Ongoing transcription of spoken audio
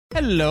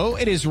Hello,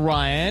 it is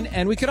Ryan,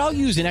 and we could all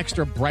use an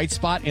extra bright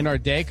spot in our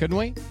day, couldn't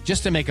we?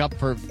 Just to make up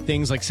for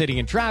things like sitting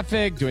in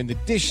traffic, doing the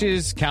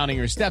dishes, counting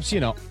your steps,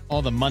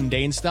 all the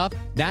mundane stuff.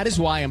 That is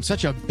why I'm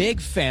such a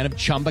big fan of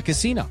Chumba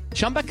Casino.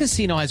 Chumba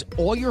Casino has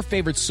all your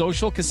favorite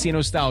social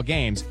casino-style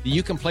games that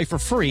you can play for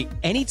free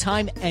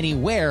anytime,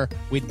 anywhere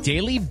with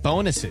daily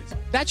bonuses.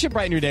 That should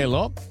brighten your day a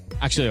little.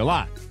 Actually, a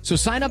lot. So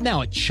sign up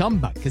now at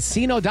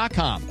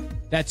ChumbaCasino.com.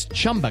 That's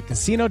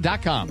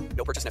ChumbaCasino.com.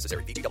 No purchase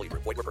necessary. VGW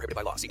Group. Void where prohibited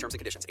by law. See terms and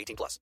conditions.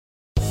 18+.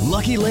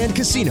 Lucky Land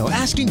Casino,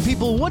 asking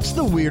people, what's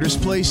the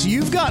weirdest place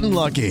you've gotten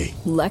lucky?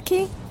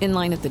 Lucky? In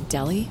line at the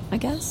deli, I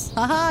guess?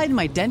 Aha, in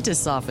my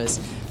dentist's office.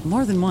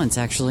 More than once,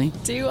 actually.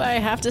 Do I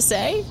have to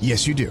say?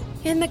 Yes, you do.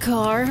 In the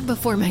car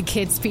before my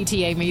kids'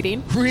 PTA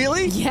meeting.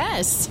 Really?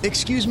 Yes.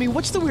 Excuse me,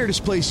 what's the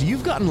weirdest place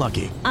you've gotten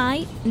lucky?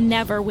 I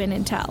never win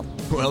and tell.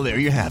 Well, there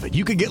you have it.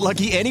 You can get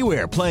lucky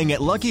anywhere, playing at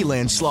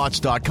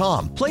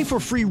LuckyLandSlots.com. Play for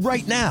free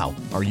right now.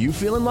 Are you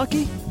feeling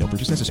lucky? No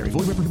purchase necessary.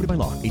 Void where prohibited by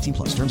law.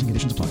 18+. Terms and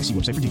conditions apply. See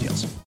website for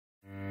details.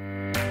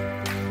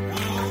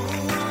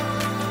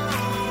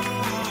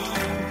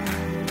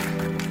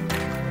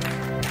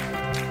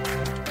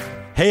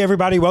 Hey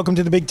everybody, welcome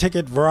to the Big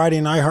Ticket Variety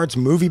and iHeart's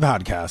movie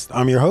podcast.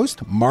 I'm your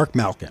host, Mark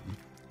Malkin.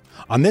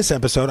 On this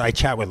episode, I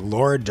chat with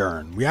Laura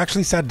Dern. We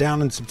actually sat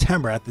down in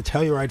September at the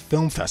Telluride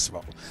Film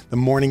Festival, the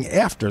morning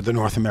after the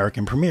North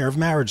American premiere of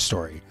Marriage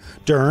Story.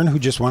 Dern, who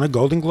just won a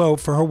Golden Globe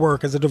for her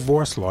work as a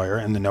divorce lawyer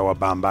in the Noah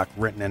Baumbach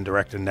written and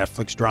directed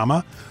Netflix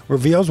drama,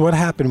 reveals what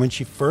happened when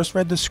she first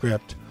read the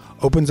script,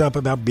 opens up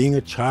about being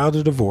a child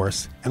of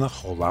divorce, and a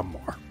whole lot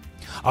more.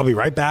 I'll be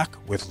right back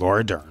with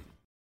Laura Dern.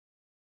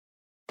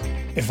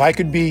 If I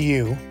could be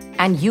you.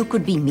 And you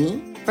could be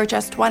me. For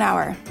just 1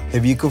 hour.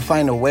 If you could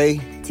find a way.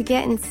 To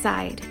get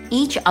inside.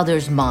 Each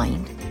other's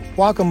mind.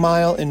 Walk a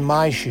mile in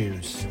my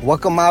shoes.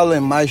 Walk a mile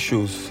in my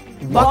shoes.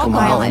 Walk a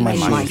mile in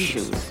my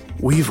shoes.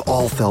 We've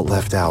all felt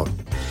left out.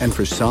 And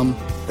for some,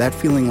 that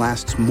feeling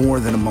lasts more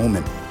than a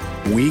moment.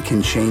 We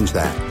can change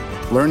that.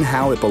 Learn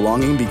how at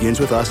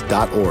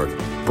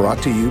belongingbeginswithus.org.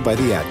 Brought to you by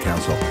the Ad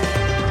Council.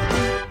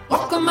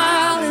 Walk a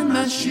mile in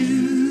my shoes.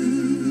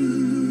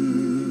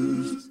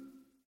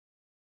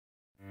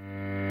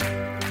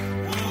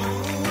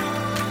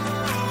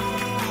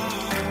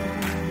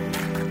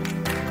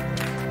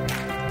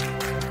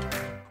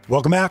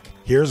 Welcome back.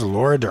 Here's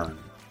Laura Dern.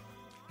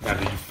 Now,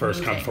 did you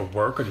first come for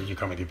work, or did you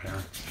come with your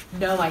parents?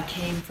 No, I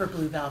came for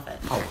Blue Velvet.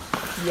 Oh,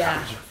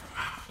 yeah.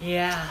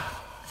 Yeah.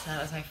 So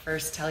that was my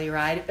first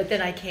Telluride. But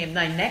then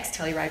my next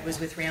Telluride was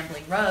with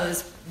Rambling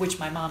Rose, which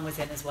my mom was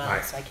in as well.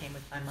 Right. So I came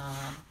with my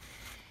mom.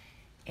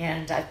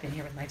 And I've been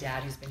here with my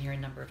dad, who's been here a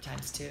number of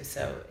times too.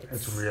 So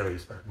it's really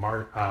special.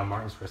 Martin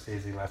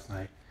Scorsese last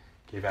night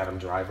gave Adam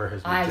Driver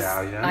his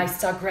medallion. I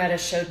saw Greta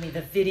showed me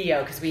the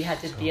video because we had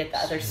to be at the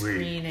other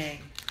screening.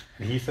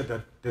 And he said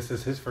that this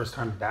is his first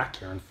time back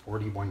here in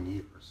 41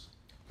 years.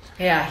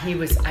 Yeah,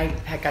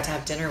 I got to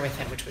have dinner with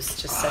him, which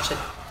was just such a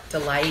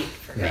delight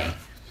for me.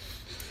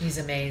 He's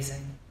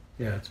amazing.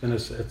 Yeah, it's been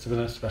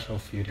a special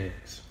few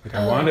days. Like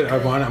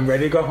I'm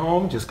ready to go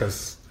home just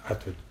because I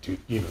have to do,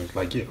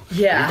 like you.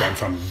 Yeah. We've gone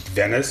from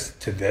Venice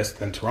to this,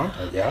 then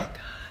Toronto. Yeah. God.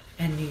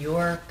 And New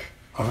York.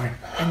 Oh, I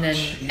know.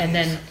 And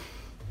then.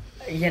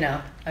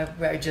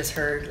 I just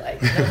heard like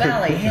the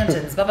Valley,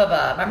 Hamptons, blah blah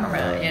blah.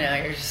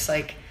 You're just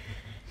like.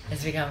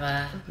 It's become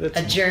a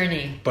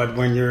journey. But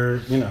when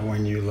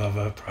when you love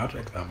a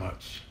project that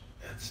much,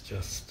 it's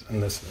just,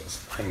 and this is,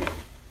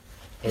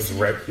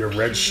 your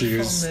red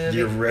shoes,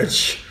 movie.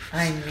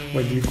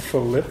 when you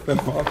flip them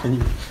off and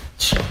you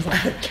jump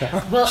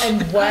down. Well,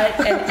 and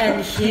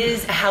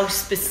how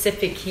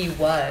specific he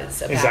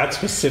was about. Is that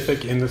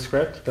specific in the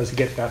script? Does he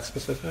get that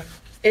specific?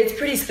 It's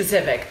pretty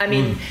specific. I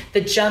mean,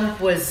 the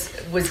jump was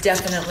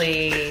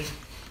definitely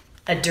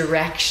a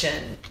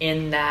direction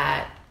in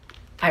that.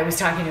 I was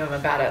talking to him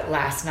about it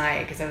last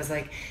night because I was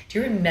like, do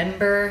you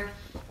remember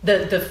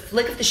the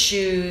flick of the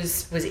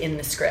shoes was in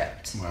the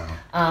script? Wow.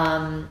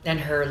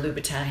 And her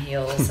Louboutin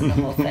heels and the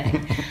whole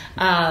thing.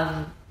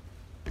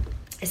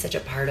 It's such a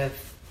part of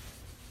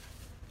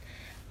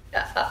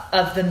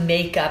the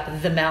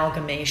makeup, the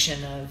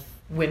amalgamation of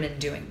women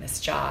doing this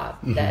job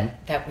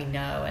that we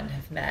know and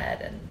have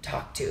met and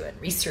talked to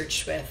and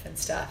researched with and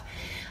stuff.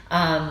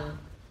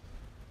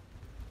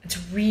 It's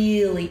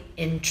really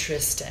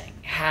interesting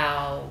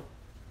how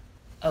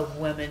a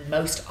woman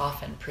most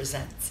often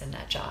presents in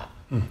that job.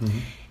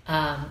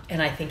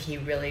 And I think he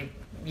really,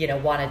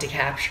 wanted to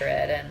capture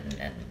it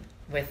and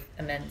with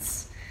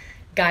immense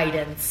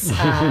guidance,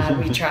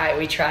 we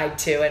tried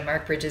to, and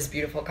Mark Bridges'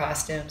 beautiful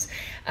costumes.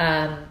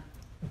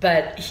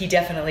 But he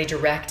definitely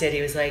directed,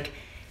 he was like,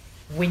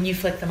 when you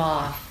flick them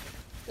off,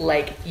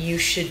 like you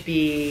should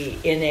be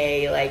in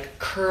a like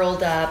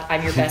curled up,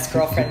 I'm your best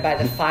girlfriend by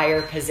the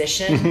fire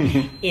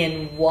position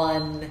in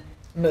one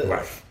move.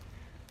 Right.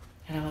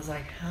 And I was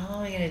like, how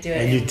am I going to do it?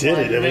 And you did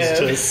it. It was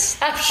just,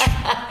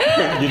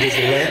 you just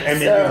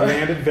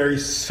landed very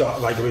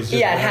soft. Like it was just.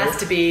 Yeah, it has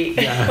to be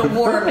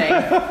warming.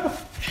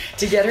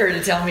 to get her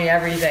to tell me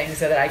everything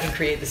so that I can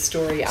create the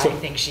story I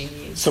think she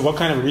needs. So what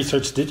kind of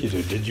research did you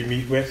do? Did you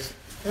meet with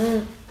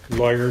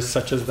lawyers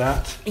such as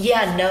that?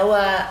 Yeah,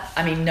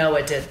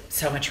 Noah did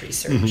so much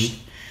research.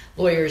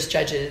 Lawyers,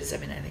 judges. I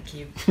mean, I think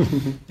he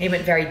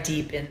went very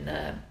deep in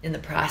the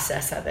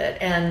process of it,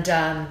 and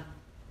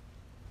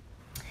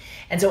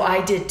so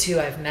I did too.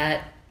 I've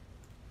met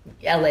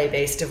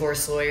LA-based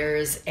divorce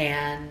lawyers,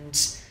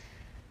 and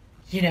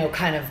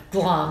kind of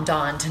glommed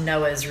on to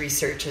Noah's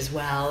research as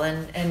well.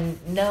 And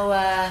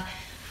Noah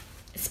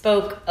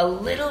spoke a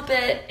little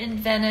bit in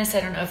Venice.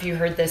 I don't know if you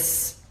heard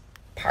this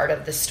part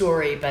of the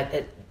story, but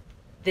that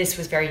this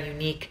was very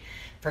unique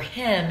for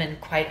him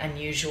and quite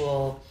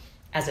unusual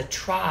as a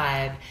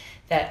tribe,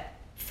 that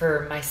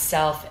for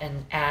myself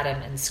and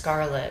Adam and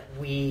Scarlett,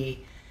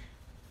 we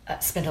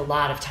spent a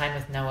lot of time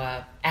with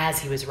Noah as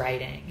he was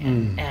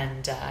writing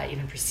and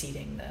even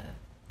preceding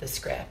the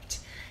script.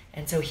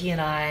 And so he and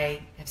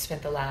I have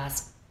spent the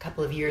last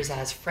couple of years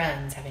as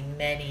friends, having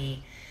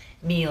many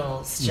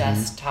meals,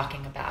 just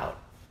talking about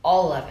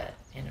all of it,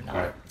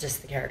 not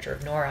just the character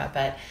of Nora,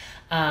 but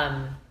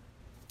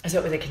so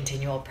it was a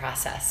continual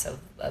process of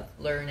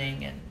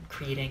learning and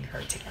creating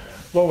her together.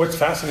 Well, what's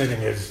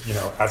fascinating is,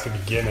 at the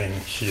beginning,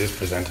 she is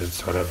presented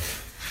sort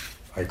of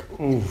like,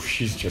 ooh,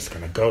 she's just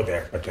going to go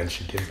there. But then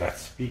she gives that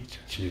speech.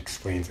 She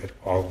explains it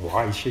all,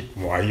 why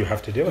you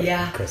have to do it.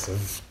 Yeah. Because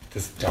of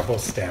this double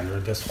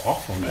standard, this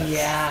awfulness.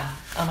 Yeah.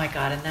 Oh my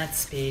God. And that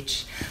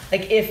speech,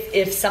 like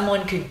if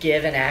someone could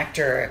give an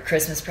actor a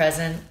Christmas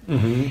present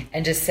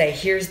and just say,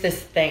 here's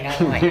this thing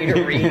I want you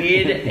to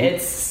read,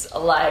 it's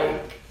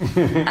like,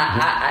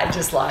 I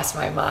just lost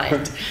my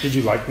mind. Did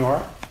you like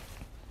Nora?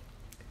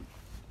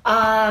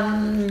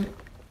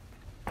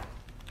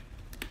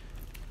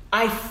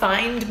 I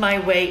find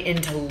my way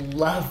into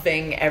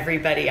loving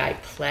everybody I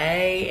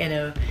play in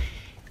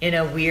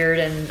a weird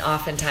and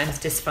oftentimes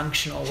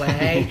dysfunctional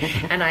way.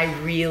 And I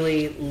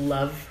really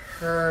love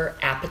her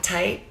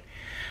appetite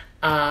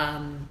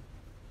for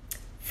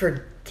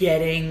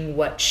getting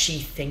what she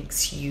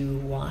thinks you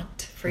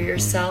want for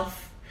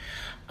yourself.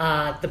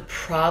 The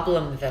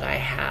problem that I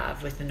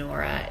have with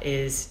Nora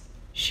is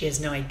she has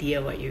no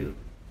idea what your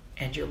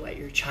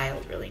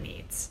child really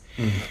needs.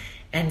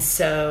 And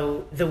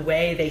so the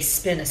way they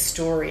spin a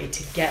story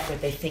to get what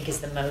they think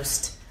is the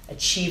most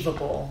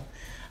achievable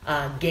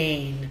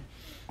gain,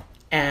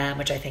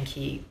 which I think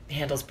he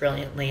handles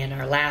brilliantly in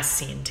our last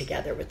scene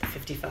together with the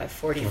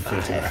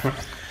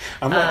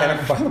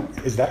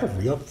 55-45. Is that a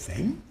real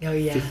thing? Oh,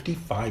 yeah.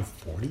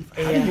 55-45?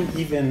 How do you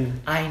even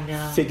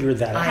figure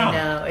that out? I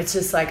know. It's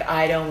just like,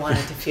 I don't want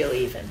it to feel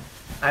even.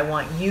 I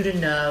want you to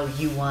know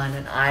you won,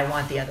 and I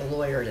want the other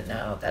lawyer to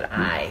know that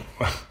I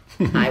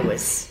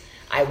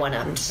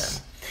one-upped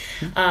them.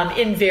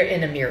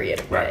 In a myriad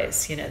of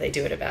ways. They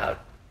do it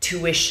about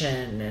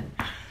tuition and,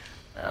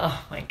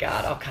 oh my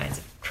God, all kinds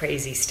of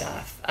crazy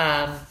stuff.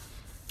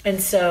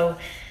 And so,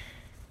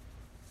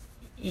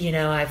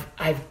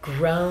 I've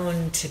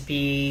grown to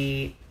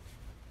be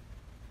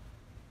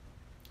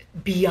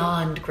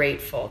beyond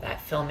grateful that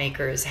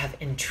filmmakers have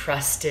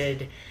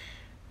entrusted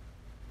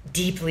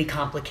deeply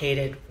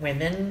complicated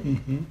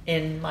women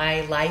in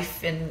my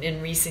life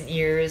in recent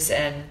years,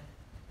 and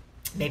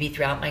maybe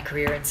throughout my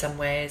career in some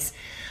ways,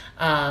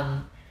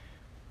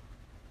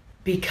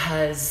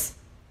 because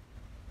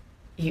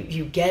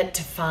you get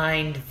to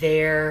find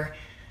their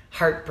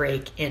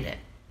heartbreak in it.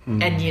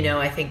 And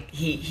I think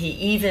he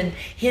even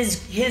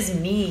his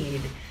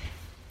need,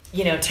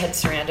 Ted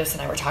Sarandos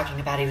and I were talking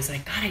about it. He was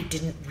like, God, I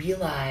didn't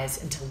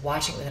realize until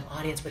watching it with an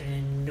audience what an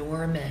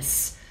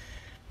enormous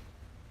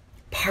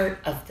part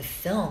of the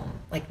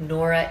film. Like,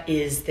 Nora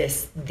is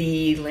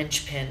the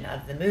linchpin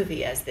of the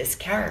movie as this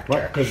character.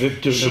 Right, because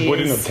it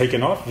wouldn't have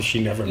taken off if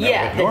she never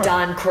met with Nora. The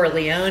Don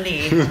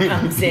Corleone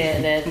comes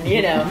in and,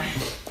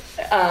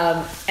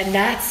 and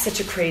that's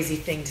such a crazy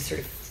thing to sort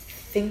of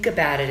think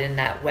about it in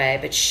that way.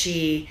 But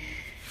she,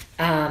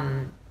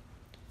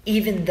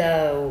 even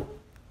though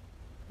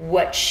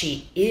what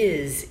she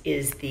is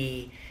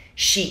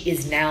she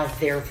is now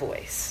their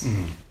voice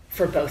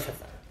for both of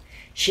them.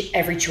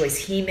 Every choice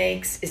he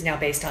makes is now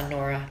based on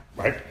Nora.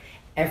 Right.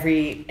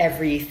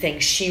 Everything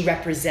she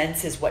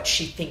represents is what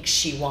she thinks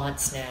she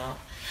wants now.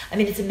 I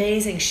mean, it's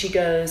amazing. She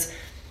goes,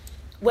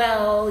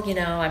 well,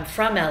 I'm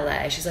from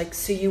LA. She's like,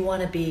 so you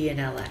want to be in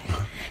LA?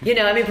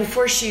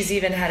 Before she's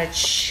even had a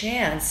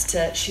chance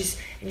to,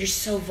 and you're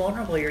so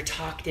vulnerable, you're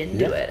talked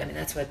into it. I mean,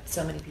 that's what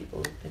so many people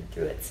who've been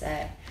through it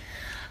say.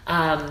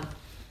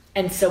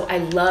 And so I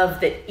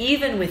love that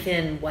even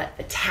within what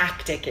the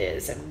tactic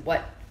is and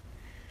what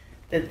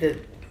the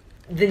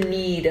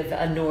need of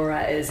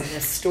Nora is in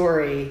this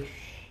story,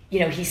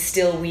 he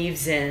still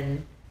weaves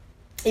in,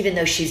 even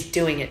though she's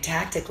doing it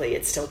tactically,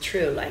 it's still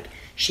true. Like,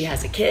 she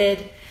has a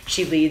kid.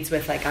 She leads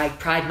with, like, I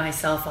pride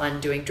myself on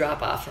doing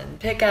drop-off and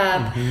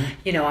pickup.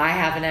 I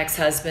have an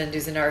ex-husband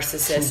who's a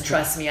narcissist.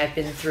 Trust me, I've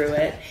been through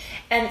it.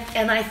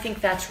 And I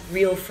think that's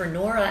real for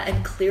Nora,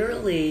 and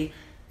clearly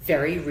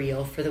very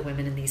real for the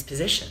women in these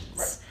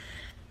positions.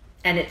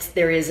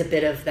 there is a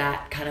bit of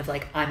that kind of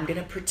like, I'm going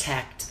to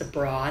protect the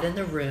broad in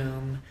the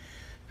room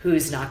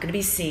who's not going to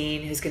be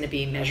seen, who's going to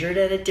be measured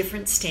at a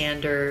different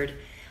standard,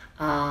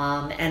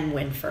 and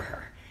win for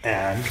her.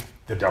 And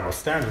the double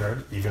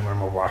standard, even when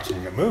we're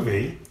watching the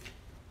movie,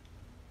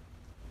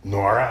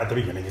 Nora at the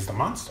beginning is the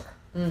monster.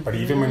 Mm-hmm. But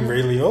even when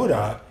Ray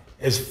Liotta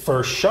is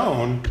first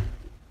shown,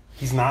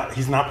 he's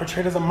not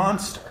portrayed as a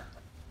monster.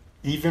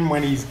 Even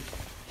when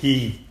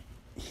he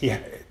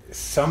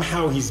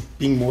somehow he's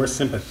being more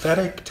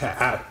sympathetic to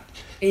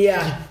act.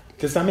 Yeah.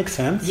 Does that make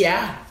sense?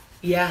 Yeah.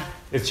 Yeah.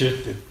 It's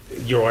just,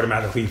 you're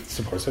automatically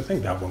supposed to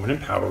think that woman in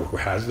power who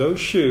has those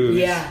shoes.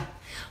 Yeah.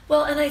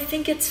 Well, and I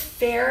think it's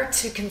fair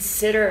to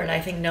consider, and I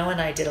think Noah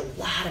and I did a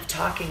lot of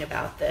talking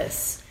about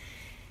this,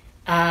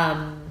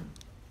 and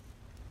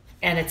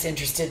it's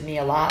interested me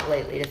a lot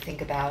lately to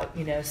think about,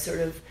 sort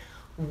of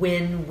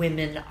when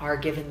women are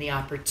given the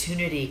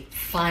opportunity,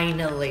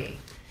 finally,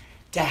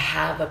 to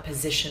have a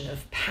position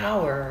of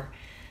power,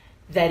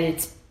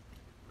 that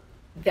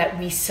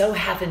we so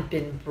haven't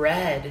been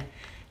bred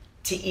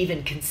to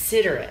even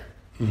consider it.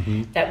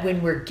 Mm-hmm. That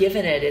when we're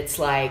given it, it's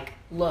like,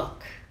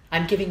 look,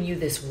 I'm giving you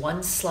this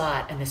one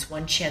slot and this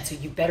one chance, so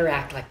you better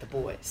act like the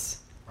boys.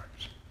 Right.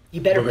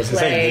 You better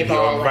play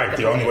ball like the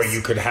boys. The only way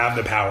you could have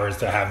the power is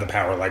to have the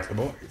power like the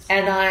boys.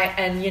 And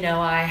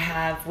I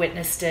have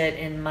witnessed it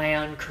in my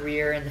own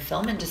career in the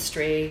film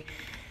industry,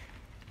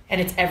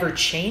 and it's ever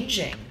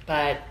changing.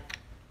 But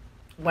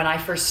when I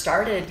first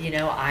started,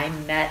 I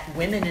met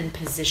women in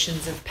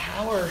positions of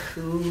power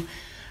who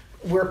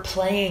were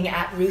playing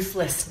at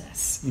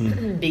ruthlessness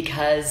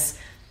because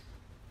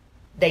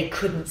they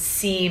couldn't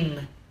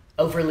seem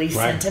overly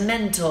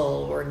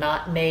sentimental or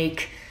not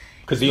make...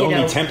 Because the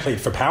only template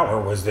for power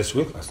was this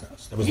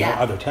ruthlessness. There was no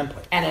other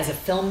template. And as a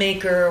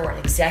filmmaker or an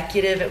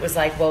executive, it was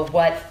like, well,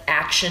 what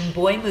action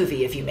boy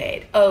movie have you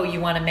made? Oh, you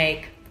want to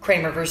make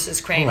Kramer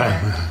versus Kramer?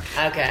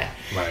 Right. Okay.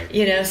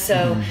 Right.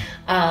 So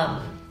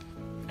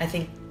I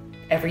think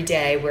every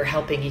day we're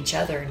helping each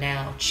other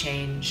now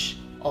change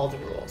all the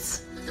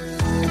rules.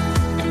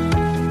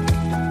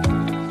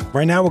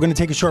 Right now, we're going to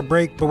take a short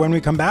break, but when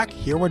we come back,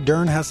 hear what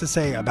Dern has to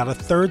say about a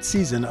third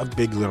season of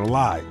Big Little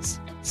Lies.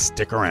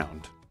 Stick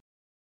around.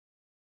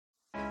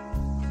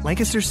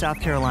 Lancaster,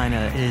 South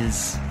Carolina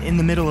is in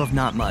the middle of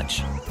not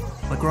much.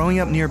 But growing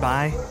up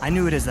nearby, I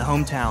knew it as the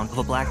hometown of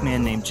a black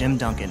man named Jim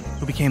Duncan,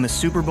 who became a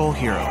Super Bowl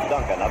hero.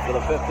 Duncan up to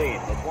the 15,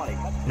 the 20.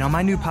 And on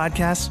my new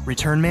podcast,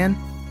 Return Man,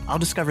 I'll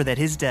discover that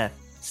his death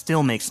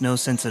still makes no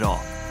sense at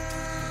all.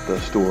 The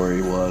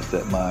story was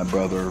that my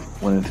brother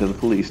went into the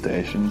police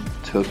station,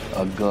 took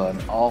a gun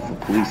off a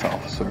police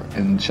officer,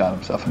 and shot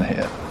himself in the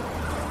head.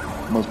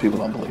 Most people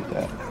don't believe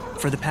that.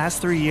 For the past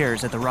 3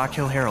 years at the Rock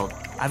Hill Herald,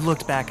 I've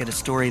looked back at a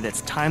story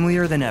that's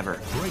timelier than ever.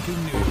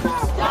 Breaking news.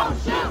 Don't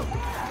shoot!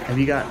 Have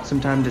you got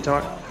some time to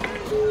talk?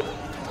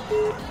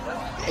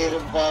 It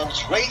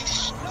involves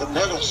race, the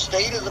mental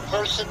state of the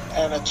person,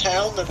 and a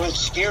town that was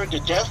scared to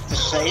death to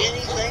say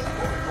anything.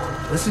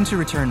 Listen to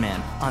Return Man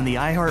on the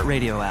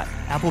iHeartRadio app,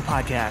 Apple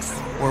Podcasts,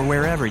 or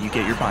wherever you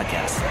get your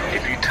podcasts.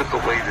 If you took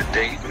away the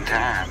date and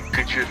time,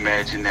 could you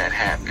imagine that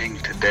happening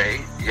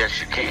today?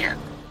 Yes, you can.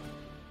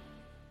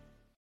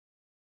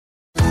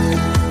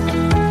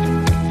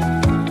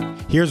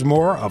 Here's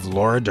more of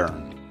Laura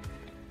Dern.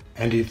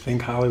 And do you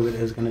think Hollywood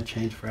is going to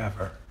change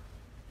forever?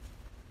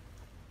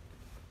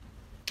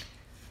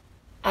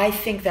 I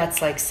think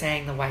that's like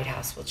saying the White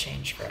House will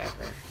change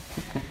forever.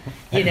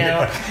 I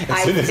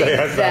think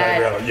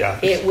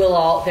that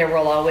there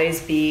will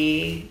always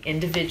be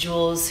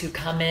individuals who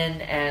come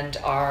in and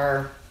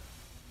are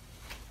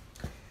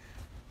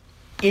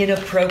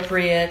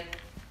inappropriate,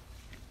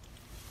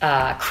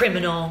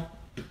 criminal,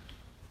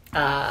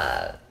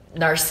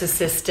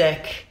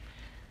 narcissistic,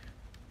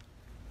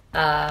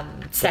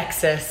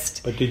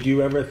 sexist. But did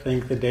you ever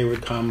think the day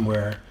would come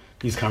where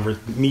these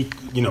Me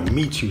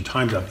Too,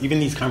 Time's Up, even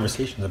these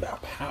conversations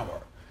about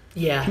power?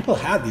 Yeah. People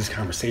had these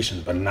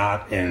conversations, but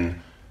not in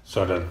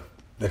sort of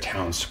the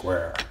town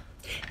square.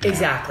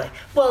 Exactly.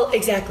 Well,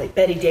 exactly.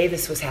 Betty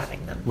Davis was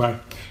having them. Right.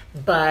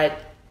 But,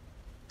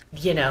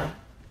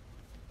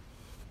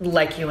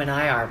 like you and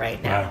I are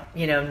right now,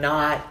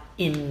 not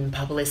in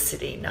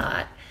publicity,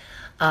 not,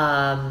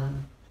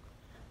 and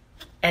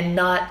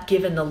not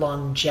given the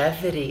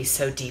longevity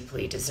so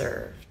deeply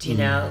deserved,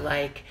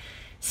 like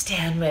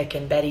Stanwyck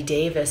and Betty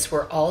Davis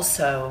were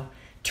also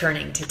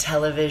turning to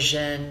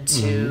television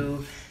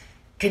to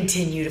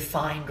continue to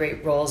find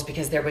great roles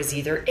because there was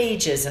either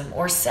ageism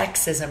or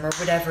sexism or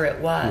whatever it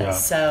was. Yeah.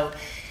 So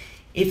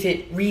if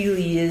it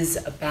really is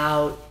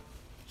about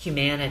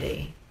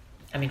humanity,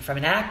 I mean, from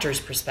an actor's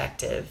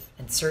perspective,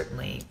 and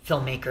certainly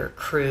filmmaker,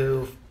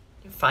 crew,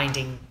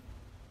 finding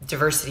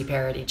diversity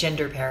parity,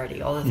 gender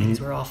parity, all the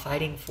things we're all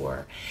fighting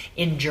for.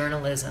 In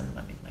journalism,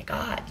 I mean, my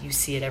God, you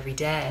see it every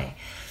day.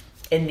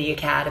 In the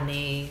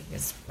Academy,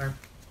 our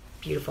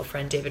beautiful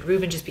friend David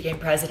Rubin just became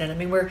president. I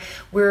mean,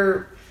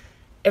 we're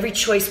every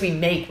choice we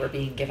make, we're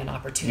being given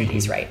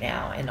opportunities right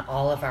now in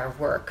all of our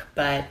work.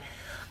 But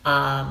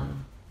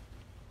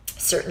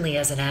certainly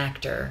as an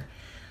actor,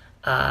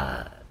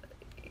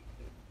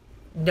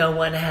 no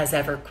one has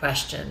ever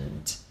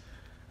questioned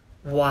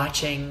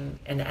watching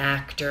an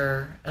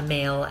actor, a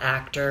male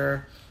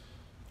actor,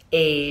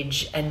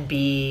 age and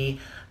be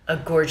a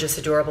gorgeous,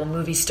 adorable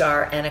movie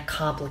star and a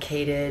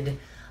complicated,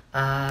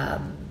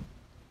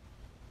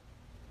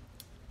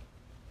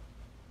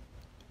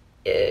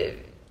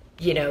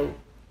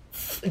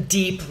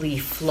 deeply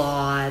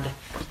flawed,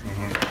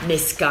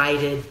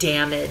 misguided,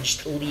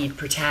 damaged lead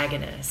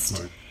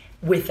protagonist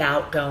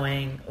without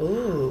going,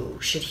 ooh,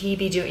 should he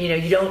be doing,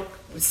 you don't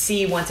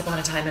see Once Upon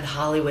a Time in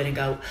Hollywood and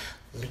go,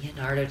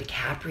 Leonardo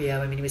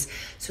DiCaprio, I mean, he was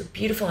so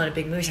beautiful in a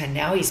big movie, and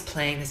now he's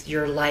playing this,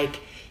 you're like,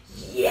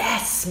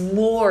 yes,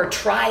 more,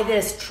 try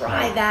this,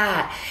 try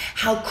that.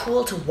 How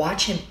cool to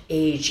watch him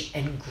age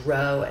and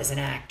grow as an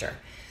actor.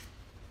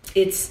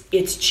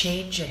 It's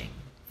changing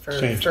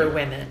for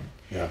women.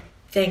 Yeah.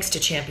 Thanks to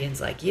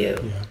champions like you.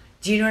 Yeah.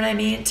 Do you know what I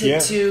mean?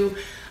 To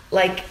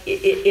like,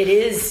 it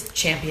is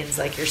champions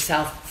like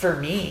yourself for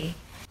me.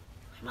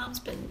 My mom's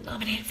been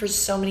nominated for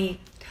so many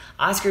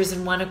Oscars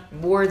and won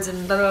awards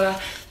and blah, blah, blah.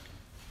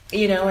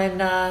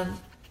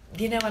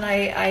 And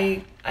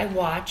I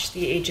watch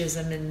the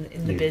ageism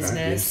in the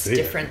business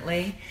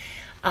differently.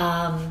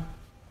 And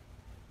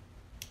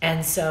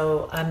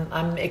so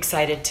I'm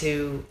excited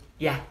to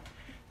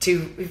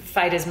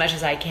fight as much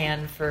as I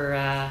can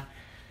for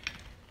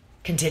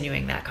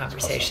continuing that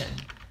conversation.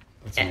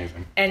 That's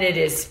amazing. And it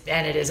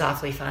is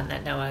awfully fun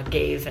that Noah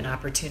gave an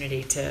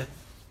opportunity to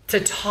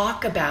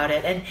talk about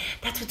it. And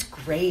that's what's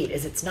great,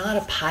 is it's not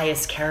a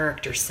pious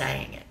character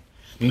saying it.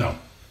 No.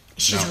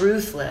 She's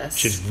ruthless.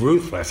 She's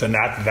ruthless, and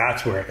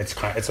that's where it's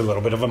a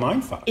little bit of a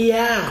mindfuck.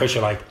 Yeah. Because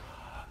you're like,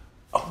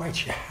 oh right,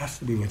 she has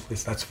to be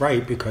ruthless. That's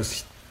right,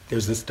 because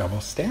there's this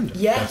double standard.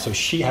 Yeah. So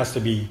she has to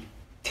be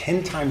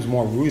 10 times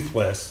more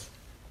ruthless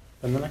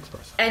than the next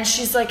person. And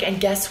she's like,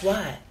 and guess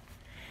what?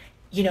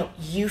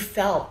 You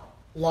felt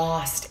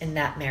lost in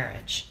that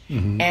marriage.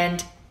 Mm-hmm.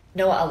 And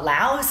Noah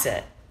allows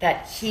it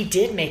that he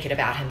did make it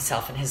about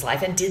himself and his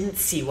life and didn't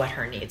see what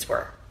her needs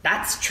were.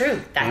 That's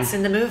true. That's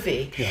in the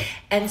movie. Yeah.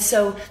 And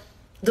so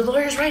the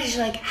lawyer's right. He's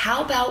like,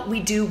 how about we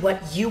do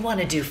what you want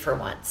to do for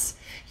once?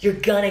 You're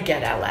going to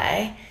get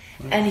LA.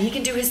 And he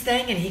can do his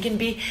thing, and he can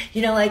be,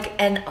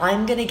 and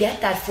I'm going to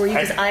get that for you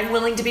because I'm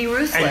willing to be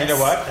ruthless. And you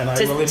know what? And I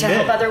will admit, to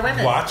help other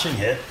women. Watching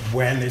it,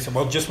 when they said,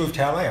 well, just move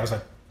to LA, I was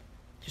like,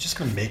 you're just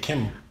going to make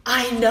him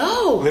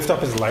lift up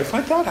his life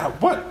like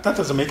that? What? That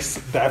doesn't make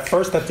sense. At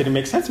first, that didn't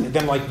make sense to me.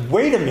 Then I'm like,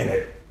 wait a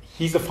minute.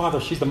 He's the father,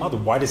 she's the mother.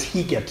 Why does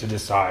he get to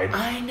decide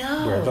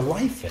where the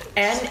life is?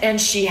 And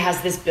she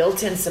has this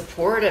built-in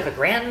support of a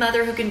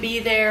grandmother who can be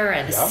there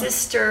and a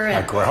sister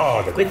and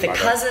with the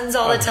cousins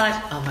all the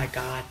time. Oh my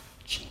God.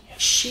 Genius.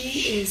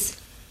 She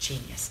is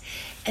genius.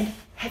 And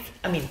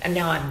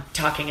now I'm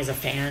talking as a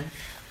fan,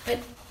 but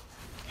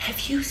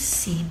have you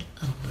seen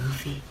a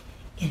movie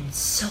in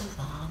so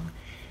long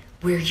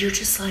where you're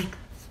just like,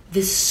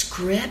 this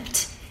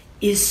script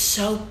is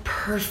so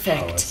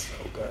perfect. Oh, it's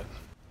so good.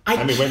 I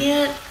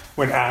can't...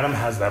 When Adam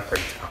has that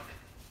breakdown,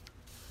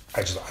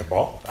 I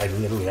bawled. I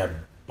literally had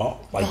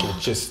bawled.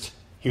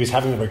 He was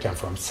having the breakdown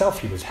for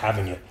himself. He was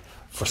having it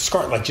for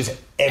Scar. Like just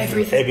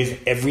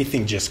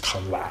everything just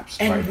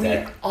collapsed right there.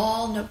 And we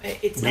all know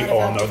it's not about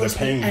all know the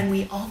pain. And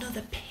we all know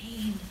the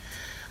pain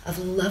of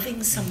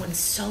loving someone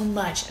so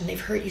much and they've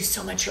hurt you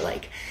so much. You're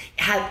like,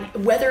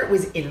 whether it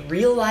was in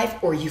real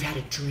life or you've had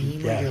a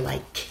dream where you're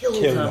like, kill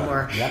them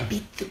or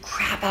beat the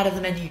crap out of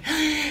them, and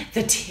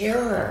the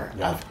terror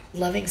of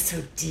loving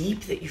so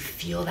deep that you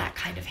feel that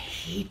kind of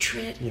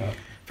hatred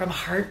from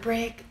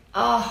heartbreak.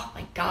 Oh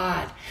my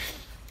God.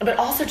 But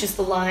also just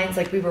the lines,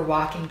 like we were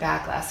walking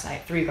back last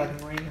night, 3 o'clock in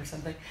the morning or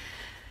something,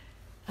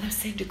 and I was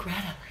saying to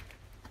Greta,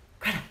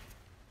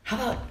 how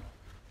about,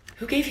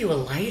 who gave you a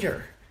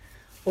lighter?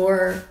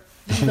 Or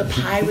the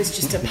pie was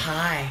just a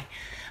pie.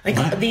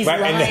 Like these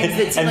lines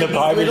that seem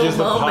like these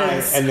little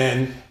moments. And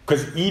then,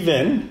 because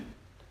and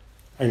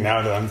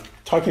now that I'm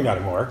talking about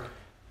it more,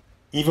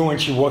 even when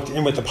she walked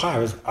in with the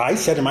pie, I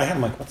said in my head,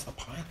 I'm like, what's the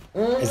pie?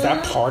 Mm-hmm. Is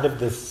that part of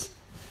this?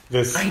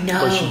 I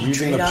know. Was she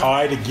using the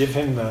pie to give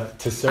him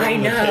to serve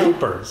him the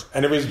papers?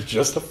 And it was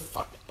just a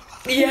fucking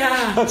pie.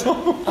 Yeah.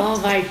 Oh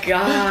my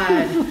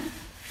God.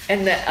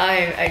 And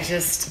I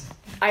just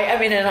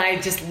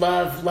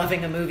love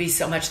loving a movie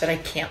so much that I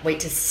can't wait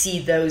to see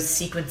those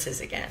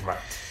sequences again. Right.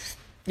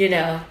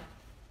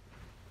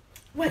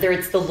 Whether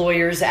it's the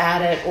lawyers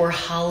at it or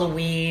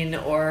Halloween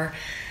or,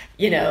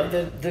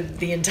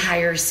 the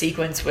entire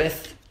sequence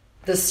with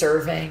the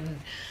serving,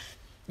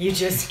 you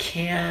just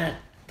can't,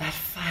 that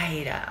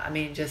fight.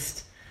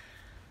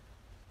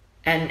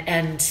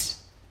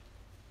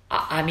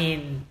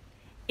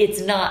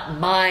 It's not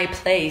my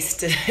place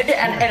to,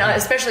 and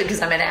especially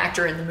because I'm an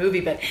actor in the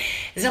movie, but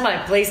it's not my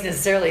place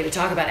necessarily to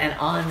talk about an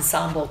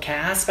ensemble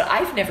cast, but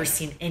I've never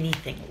seen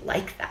anything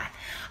like that.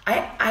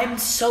 I'm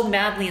so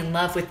madly in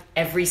love with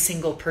every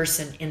single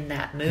person in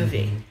that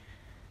movie.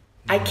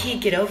 Mm-hmm. I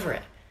can't get over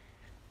it.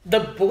 The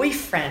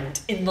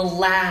boyfriend in the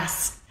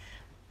last,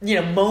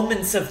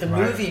 moments of the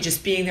movie,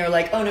 just being there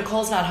like, oh,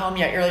 Nicole's not home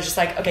yet. You're just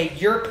like, okay,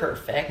 you're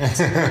perfect.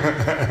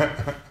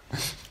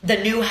 the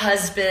new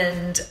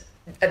husband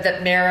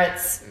that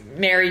Merritt's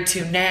married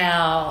to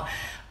now,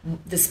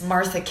 this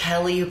Martha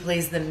Kelly who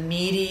plays the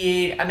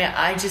mediator. I mean,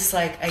 I just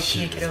I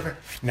can't get over.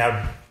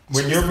 Now,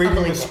 when you're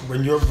reading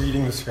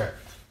the script,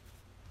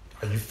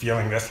 are you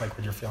feeling this like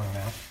what you're feeling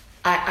now?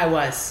 I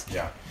was.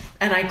 Yeah.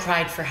 And I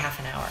cried for half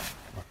an hour,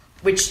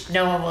 which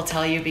no one will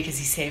tell you because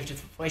he saved the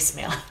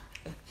voicemail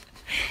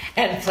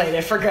and played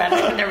it for Greta.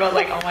 And they're both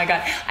like, oh my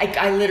God.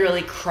 I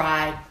literally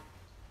cried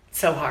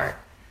so hard.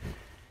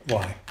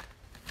 Why?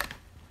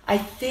 I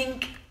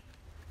think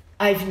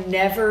I've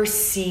never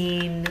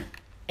seen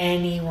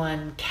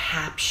anyone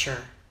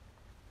capture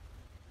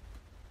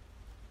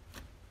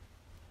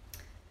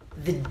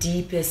the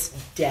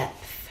deepest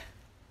depth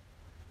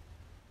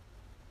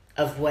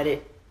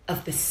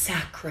of the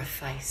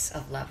sacrifice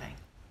of loving.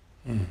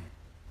 Mm.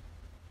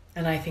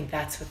 And I think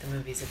that's what the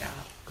movie's about.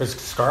 Because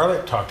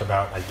Scarlett talked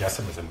about, I guess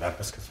it was in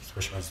Memphis, because that's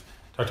where she was,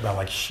 talked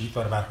about she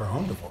thought about her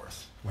own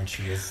divorce when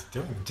she was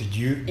doing it. Did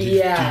you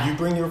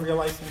bring your real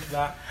life into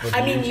that?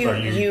 I mean,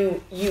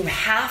 you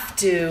have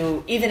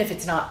to, even if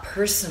it's not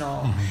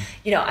personal.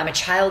 Mm-hmm. I'm a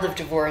child of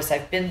divorce.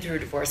 I've been through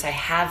divorce. I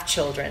have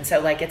children.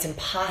 So it's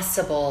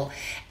impossible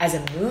as a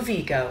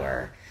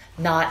moviegoer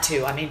not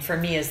to. I mean, for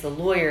me as the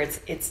lawyer,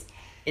 it's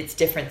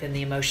different than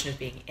the emotion of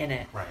being in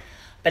it. Right.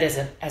 But as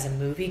a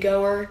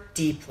moviegoer,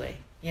 deeply,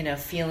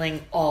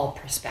 feeling all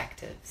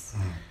perspectives.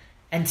 Mm.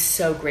 And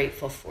so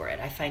grateful for it.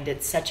 I find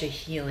it such a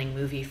healing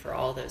movie for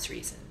all those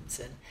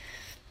reasons.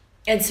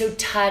 And so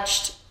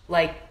touched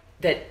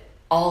that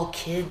all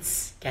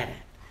kids get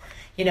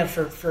it.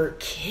 For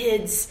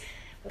kids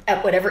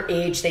at whatever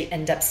age they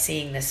end up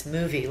seeing this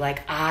movie,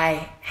 like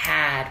I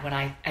had when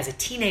I, as a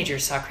teenager,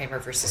 saw Kramer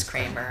versus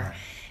Kramer, right.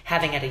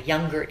 Having at a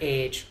younger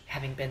age,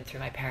 having been through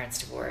my parents'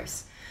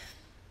 divorce.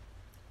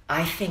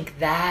 I think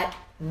that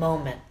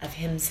moment of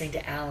him saying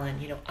to Alan,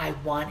 I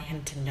want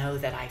him to know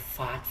that I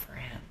fought for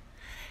him.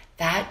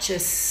 That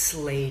just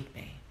slayed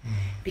me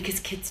because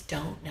kids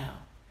don't know.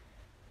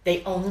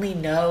 They only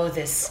know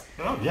this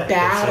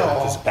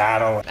battle. This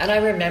battle. And I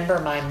remember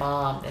my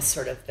mom as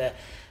sort of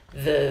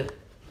the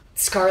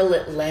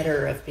scarlet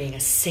letter of being a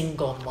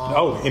single mom.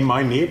 Oh, in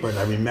my neighborhood,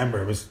 I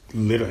remember it was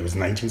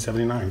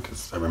 1979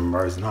 because I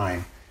remember I was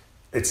 9.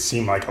 It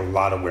seemed like a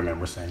lot of women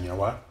were saying, you know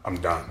what,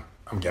 I'm done.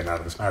 I'm getting out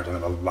of this marriage. And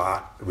there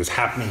were it was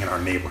happening in our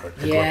neighborhood.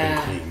 I grew up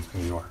in Queens,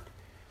 New York.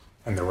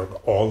 And there were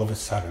all of a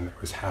sudden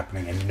it was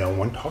happening and no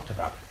one talked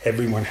about it.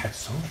 Everyone had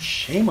so much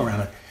shame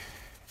around it.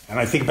 And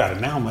I think about it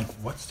now, I'm like,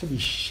 what's to be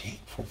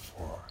shameful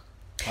for?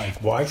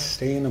 Why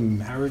stay in a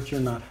marriage you're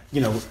not,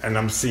 and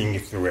I'm seeing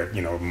it through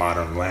a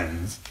modern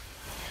lens.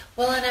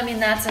 Well, and I mean,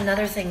 that's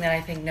another thing that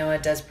I think Noah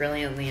does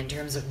brilliantly in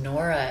terms of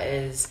Nora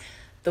is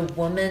the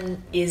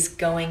woman is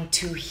going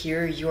to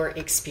hear your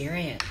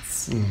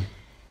experience.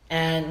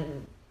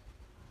 And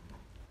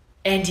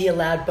he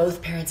allowed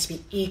both parents to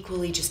be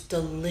equally just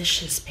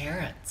delicious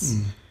parents.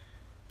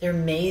 They're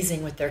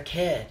amazing with their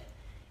kid,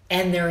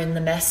 and they're in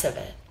the mess of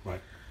it. Right.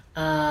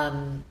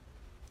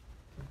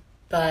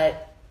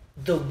 But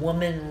the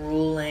woman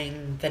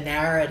ruling the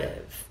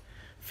narrative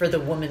for the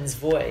woman's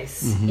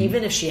voice,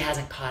 even if she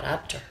hasn't caught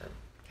up to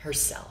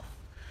herself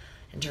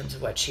in terms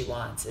of what she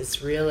wants,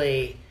 is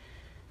really,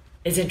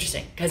 it's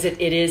interesting because it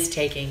is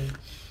taking,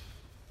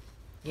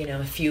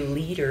 a few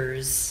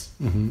leaders,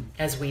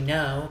 as we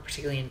know,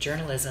 particularly in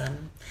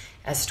journalism,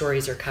 as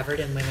stories are covered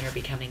and women are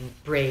becoming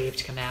brave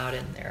to come out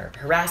in their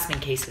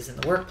harassment cases in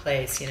the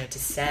workplace, to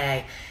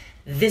say,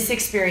 this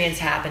experience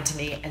happened to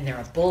me, and they're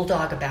a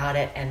bulldog about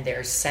it, and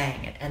they're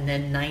saying it. And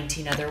then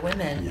 19 other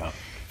women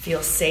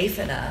feel safe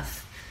enough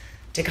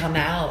to come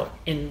out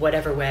in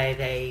whatever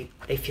way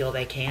they feel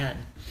they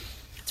can.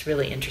 It's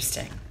really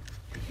interesting.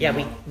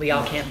 Yeah, we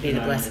all can't be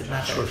the Blessed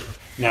Mother.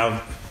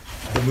 Now,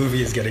 the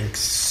movie is getting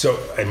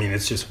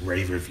it's just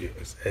rave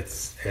reviews.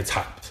 It's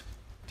hyped.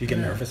 Do you get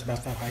nervous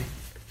about that hype?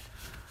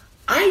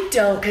 I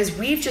don't, because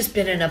we've just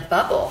been in a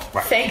bubble,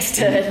 thanks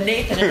to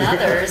Nathan and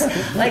others.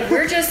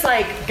 We're just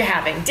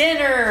having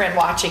dinner and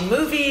watching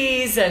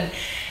movies and,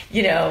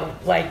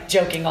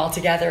 joking all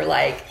together,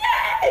 yay,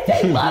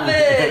 they love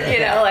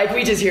it.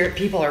 We just hear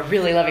people are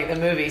really loving the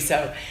movie.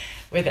 So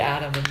with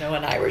Adam and Noah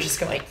and I, we're just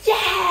going,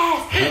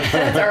 yes!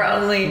 That's our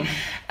only...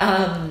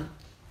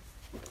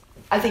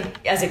 I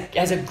think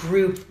as a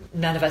group,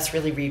 none of us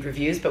really read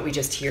reviews, but we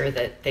just hear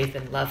that they've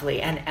been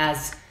lovely. And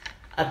as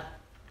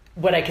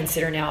what I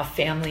consider now a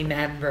family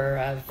member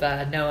of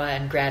Noah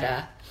and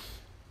Greta,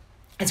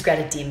 as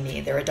Greta deemed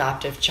me their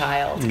adoptive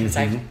child, because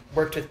I've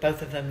worked with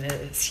both of them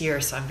this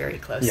year, so I'm very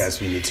close. Yes,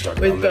 we need to talk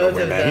with about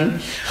both of them.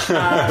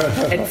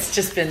 It's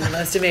just been the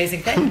most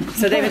amazing thing.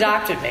 So they've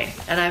adopted me,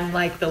 and I'm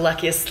like the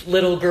luckiest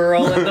little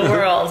girl in the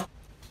world.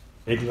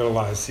 Big Little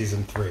Lies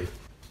season 3.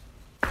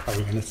 Are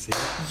we going to see it?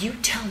 You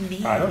tell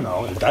me. I don't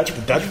know. That's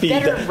above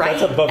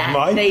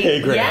my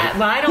pay grade. Yeah,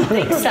 well, I don't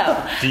think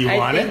so. Do you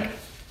want it?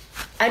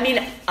 I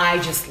mean, I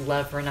just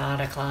love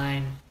Renata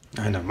Klein.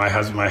 I know. My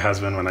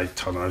husband, when I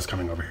told him I was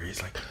coming over here,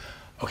 he's like,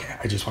 okay,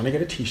 I just want to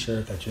get a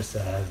t-shirt that just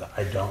says,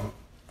 I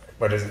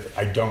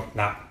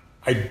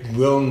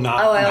will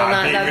not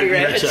be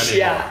rich anymore.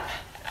 Yeah.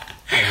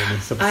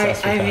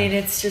 I mean,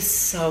 it's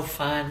just so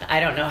fun. I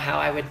don't know how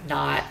I would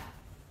not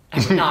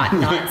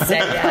say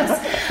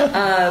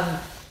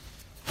yes.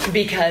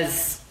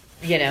 Because,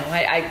 you know,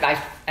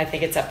 I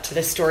think it's up to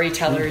the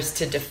storytellers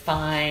to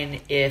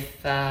define if,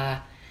 you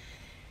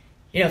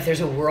know, if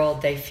there's a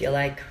world they feel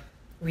like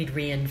we'd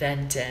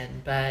reinvent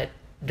in, but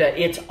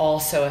it's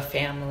also a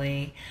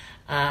family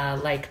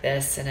like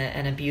this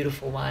and a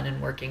beautiful one,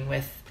 and working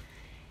with,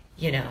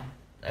 you know,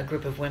 a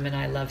group of women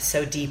I love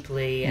so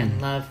deeply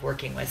and love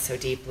working with so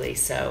deeply.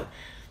 So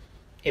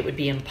it would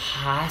be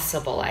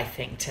impossible, I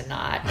think, to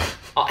not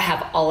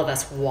have all of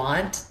us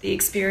want the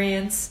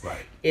experience.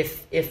 Right.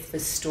 If the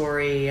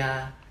story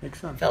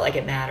felt like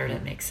it mattered,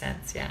 it makes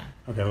sense. Yeah.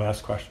 Okay,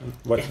 last question.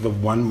 What's the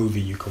one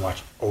movie you can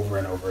watch over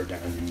and over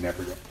again and you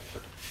never get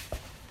bored?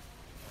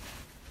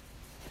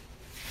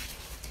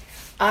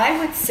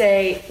 I would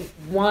say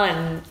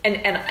one,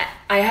 and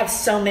I have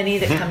so many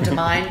that come to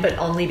mind, but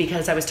only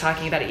because I was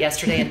talking about it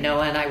yesterday and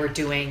Noah and I were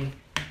doing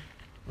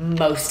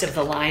most of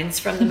the lines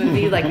from the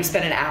movie. Like, we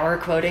spent an hour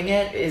quoting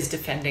it, is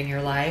Defending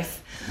Your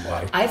Life.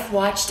 Why? I've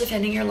watched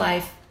Defending Your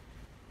Life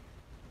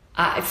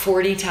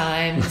 40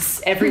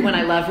 times. Everyone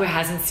I love who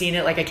hasn't seen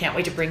it, like, I can't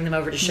wait to bring them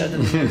over to show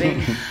them the movie.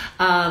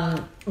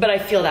 But I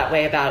feel that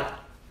way about,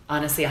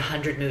 honestly,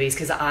 100 movies,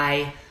 because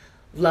I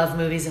love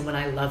movies, and when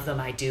I love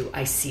them,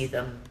 I see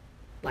them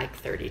like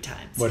 30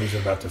 times. What is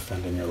it about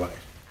Defending Your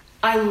Life?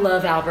 I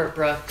love Albert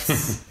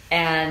Brooks,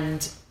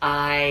 and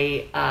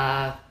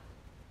I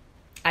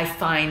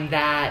find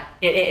that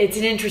it's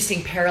an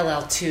interesting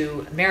parallel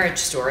to Marriage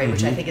Story,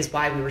 which I think is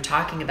why we were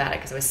talking about it,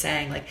 because I was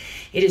saying, like,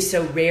 it is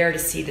so rare to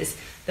see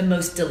the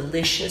most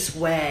delicious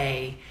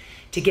way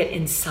to get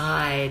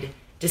inside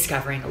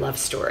discovering a love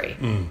story.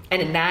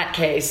 And in that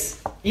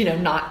case, you know,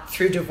 not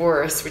through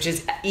divorce, which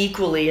is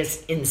equally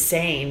as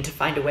insane to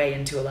find a way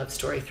into a love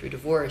story through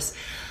divorce,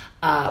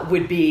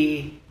 would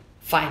be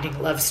finding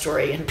a love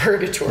story in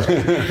purgatory,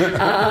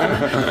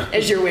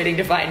 as you're waiting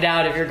to find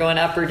out if you're going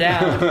up or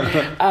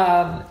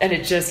down. And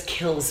it just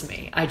kills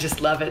me. I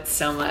just love it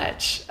so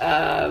much.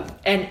 And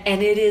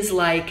it is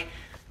like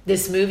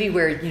this movie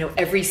where, you know,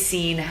 every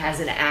scene has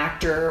an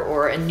actor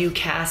or a new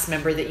cast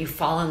member that you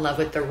fall in love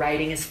with. The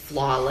writing is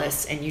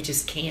flawless and you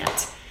just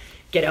can't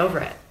get over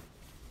it.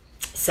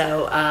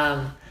 So,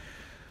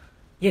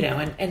 you know,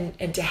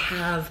 and to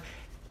have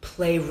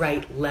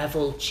playwright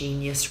level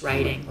genius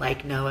writing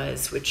like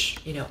Noah's, which,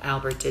 you know,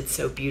 Albert did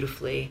so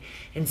beautifully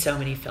in so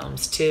many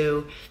films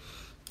too,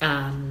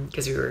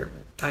 because we were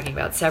talking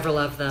about several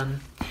of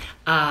them,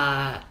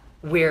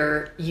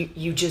 where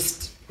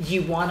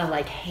you want to,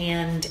 like,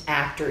 hand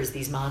actors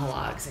these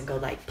monologues and go,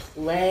 like,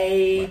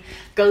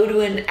 go to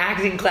an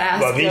acting class.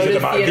 Well, these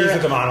are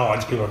the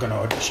monologues people are going to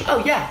audition.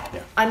 Oh yeah.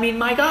 I mean,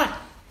 my God.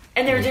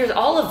 And there's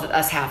all of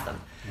us have them.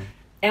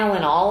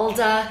 Alan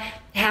Alda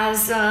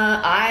has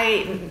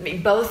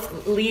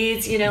both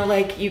leads, you know,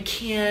 like, you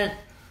can't,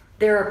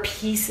 there are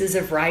pieces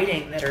of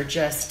writing that are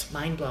just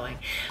mind-blowing.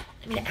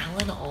 I mean,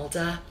 Alan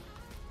Alda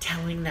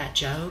telling that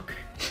joke,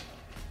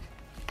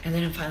 and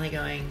then I'm finally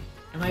going,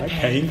 am I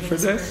paying for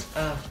this?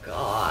 Oh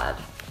God.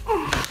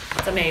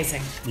 It's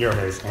amazing. You're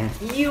amazing.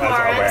 You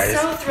are. I'm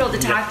so thrilled to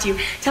talk to you.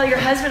 Tell your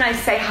husband I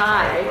say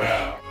hi.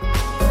 Wow.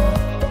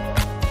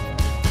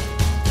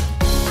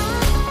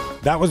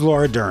 That was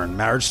Laura Dern.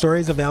 Marriage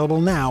Story is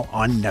available now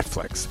on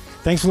Netflix.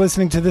 Thanks for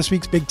listening to this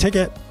week's Big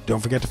Ticket.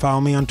 Don't forget to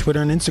follow me on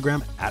Twitter and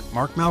Instagram at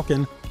Mark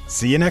Malkin.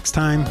 See you next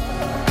time.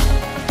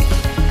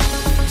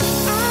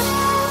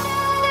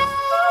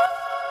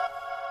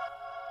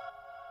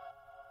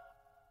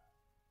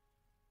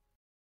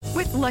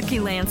 With Lucky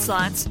Land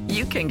Slots,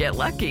 you can get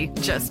lucky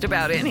just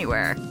about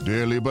anywhere.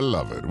 Dearly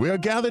beloved, we are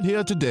gathered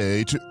here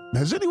today to...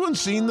 Has anyone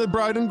seen the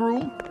bride and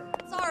groom?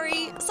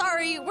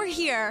 Sorry, we're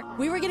here.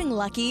 We were getting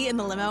lucky in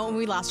the limo and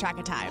we lost track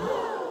of time.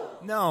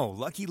 No,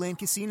 Lucky Land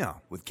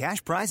Casino, with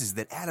cash prizes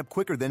that add up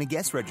quicker than a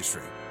guest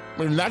registry.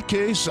 In that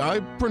case,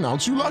 I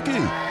pronounce you lucky.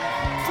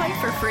 Play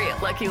for free at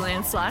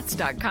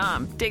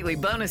LuckyLandSlots.com. Daily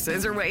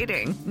bonuses are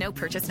waiting. No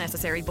purchase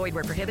necessary. Void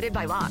where prohibited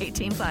by law.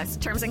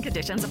 18+. Terms and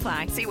conditions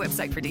apply. See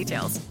website for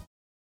details.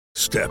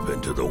 Step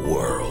into the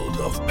world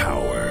of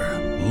power,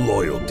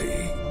 loyalty,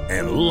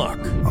 and luck.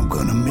 I'm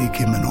gonna make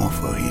him an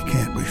offer he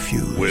can't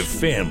refuse. With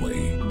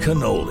family,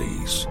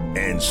 cannolis,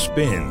 and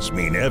spins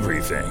mean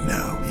everything.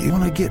 Now, you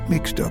wanna get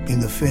mixed up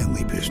in the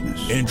family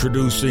business.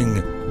 Introducing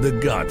The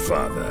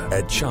Godfather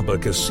at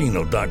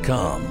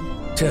ChumbaCasino.com.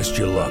 Test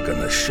your luck in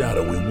the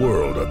shadowy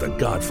world of The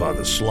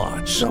Godfather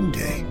slot.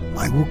 Someday,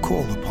 I will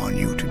call upon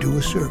you to do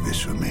a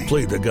service for me.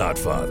 Play The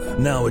Godfather,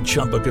 now at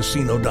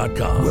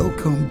ChumbaCasino.com.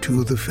 Welcome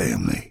to the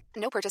family.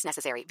 No purchase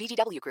necessary.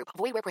 VGW Group.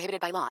 Void where prohibited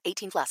by law.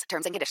 18+.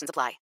 Terms and conditions apply.